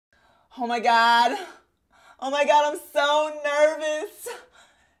Oh my God. Oh my God, I'm so nervous.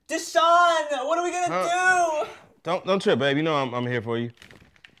 Deshaun, what are we gonna do? Don't trip, babe. You know I'm here for you.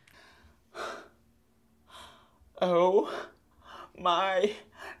 Oh my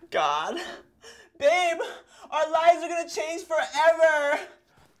God. Babe, our lives are gonna change forever.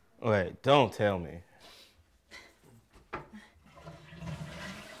 Wait, don't tell me.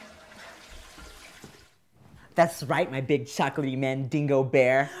 That's right, my big chocolatey man dingo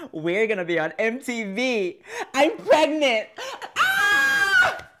bear. We're gonna be on MTV. I'm pregnant.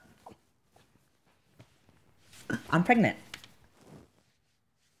 Ah! I'm pregnant.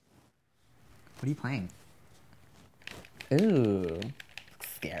 What are you playing? Ooh,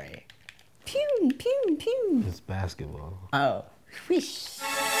 scary. Pew, pew, pew. It's basketball. Oh, whoosh.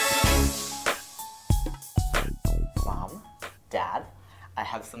 Mom, Dad, I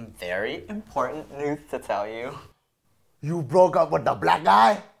have some very important news to tell you. You broke up with the black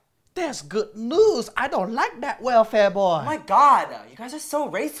guy? That's good news. I don't like that welfare boy. Oh my God, you guys are so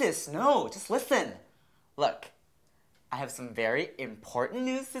racist. No, just listen. Look, I have some very important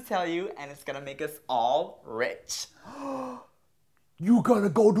news to tell you, and it's gonna make us all rich. You gonna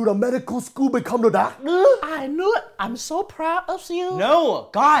go to the medical school, become the doctor? I knew it. I'm so proud of you. No,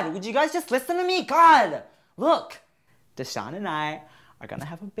 God, would you guys just listen to me? God, look, Deshaun and I are gonna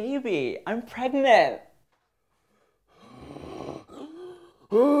have a baby. I'm pregnant.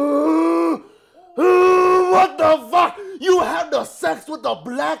 What the fuck? You had the sex with the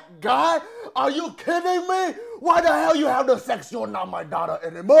black guy? Are you kidding me? Why the hell you have the sex? You're not my daughter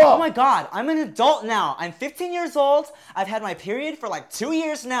anymore. Oh my God, I'm an adult now. I'm 15 years old. I've had my period for like 2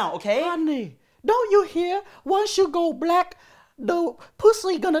 years now, okay? Honey, don't you hear? Once you go black, the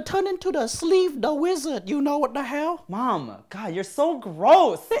pussy gonna turn into the sleeve, the wizard. You know what the hell? Mom, God, you're so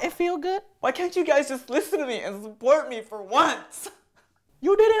gross. Did it feel good? Why can't you guys just listen to me and support me for once?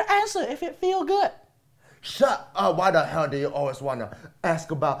 You didn't answer if it feel good. Shut up. Why the hell do you always want to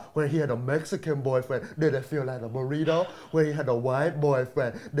ask about when he had a Mexican boyfriend? Did it feel like a burrito? When he had a white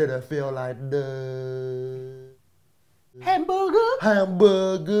boyfriend, did it feel like the... Hamburger?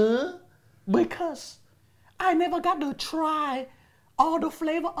 Hamburger? Because I never got to try all the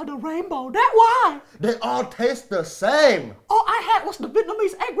flavor of the rainbow. That's why. They all taste the same. All I had was the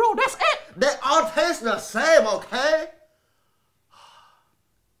Vietnamese egg roll. That's it. They all taste the same, okay?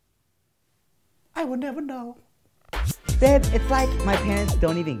 I would never know. Babe, it's like my parents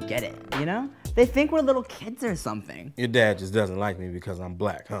don't even get it, you know? They think we're little kids or something. Your dad just doesn't like me because I'm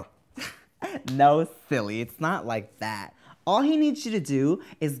black, huh? No, silly, it's not like that. All he needs you to do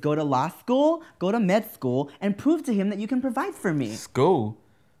is go to law school, go to med school, and prove to him that you can provide for me. School?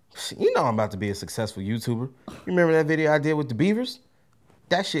 You know I'm about to be a successful YouTuber. You remember that video I did with the beavers?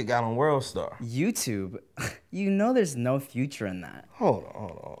 That shit got on World Star. YouTube? You know there's no future in that. Hold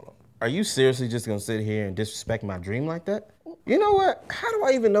on. Are you seriously just gonna sit here and disrespect my dream like that? You know what? How do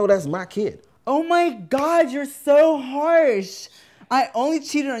I even know that's my kid? Oh my God, you're so harsh. I only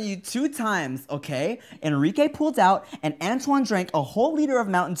cheated on you 2 times, okay? Enrique pulled out and Antoine drank a whole liter of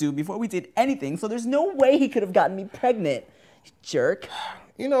Mountain Dew before we did anything, so there's no way he could have gotten me pregnant. You jerk.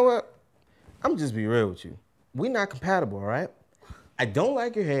 You know what? I'm just be real with you. We're not compatible, all right? I don't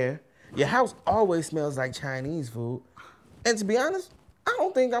like your hair. Your house always smells like Chinese food. And to be honest, I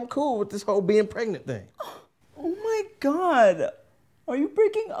don't think I'm cool with this whole being pregnant thing. Oh my God. Are you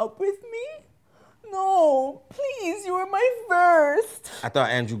breaking up with me? No, please, you were my first. I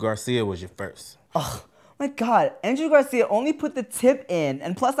thought Andrew Garcia was your first. Oh my God, Andrew Garcia only put the tip in,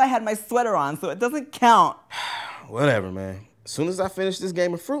 and plus I had my sweater on, so it doesn't count. Whatever, man. As soon as I finish this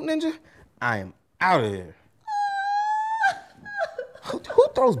game of Fruit Ninja, I am out of here. Who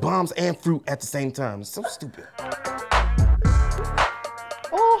throws bombs and fruit at the same time? It's so stupid.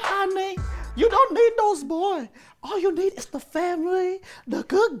 Oh, honey, you don't need those boys. All you need is the family, the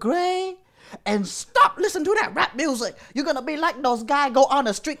good grade, and stop listening to that rap music. You're gonna be like those guys go on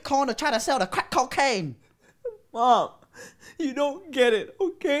the street corner trying to sell the crack cocaine. Mom, you don't get it,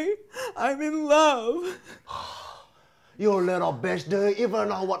 okay? I'm in love. You little bitch, do you even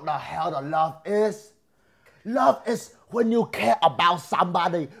know what the hell the love is? Love is when you care about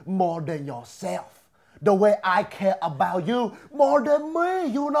somebody more than yourself. The way I care about you more than me,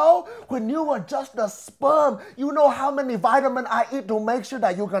 you know? When you were just a sperm, you know how many vitamins I eat to make sure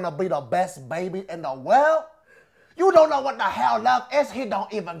that you're gonna be the best baby in the world? You don't know what the hell love is. He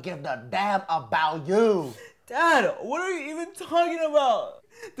don't even give a damn about you. Dad, what are you even talking about?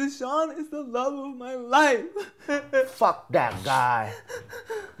 Deshaun is the love of my life. Fuck that guy.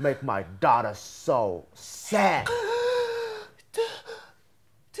 Make my daughter so sad.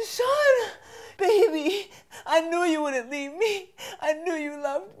 Deshaun, baby, I knew you wouldn't leave me. I knew you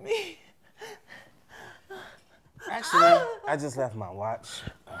loved me. I just left my watch.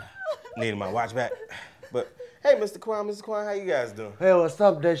 Needed my watch back. But hey, Mr. Kwan, how you guys doing? Hey, what's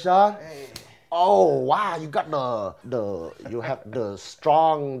up, Deshaun? Hey. Oh wow, you got you have the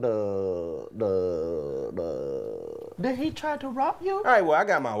strong Did he try to rob you? All right, well, I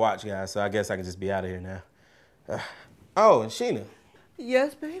got my watch, guys, so I guess I can just be out of here now. Oh, and Sheena,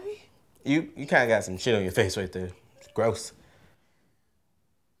 Yes, baby? you kind of got some shit on your face right there. It's gross.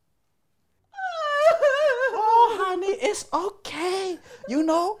 Oh, honey, it's okay. You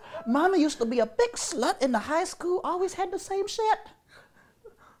know, Mama used to be a big slut in the high school, always had the same shit.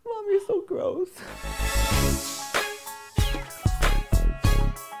 Mom, you're so gross.